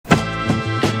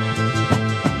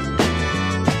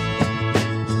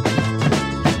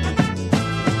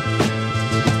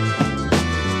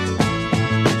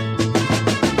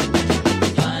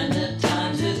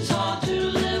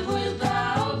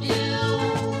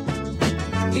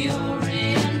Your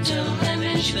oriental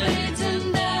image fades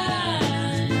and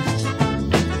dies.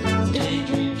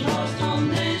 Daydreams lost on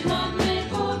days not made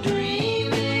for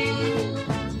dreaming.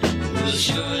 We'll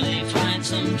surely find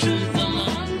some truth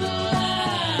among the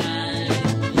lies.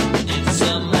 It's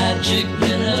a magic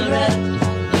minaret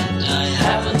that I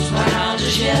haven't found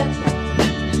as yet.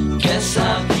 Guess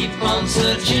I'll keep on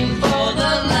searching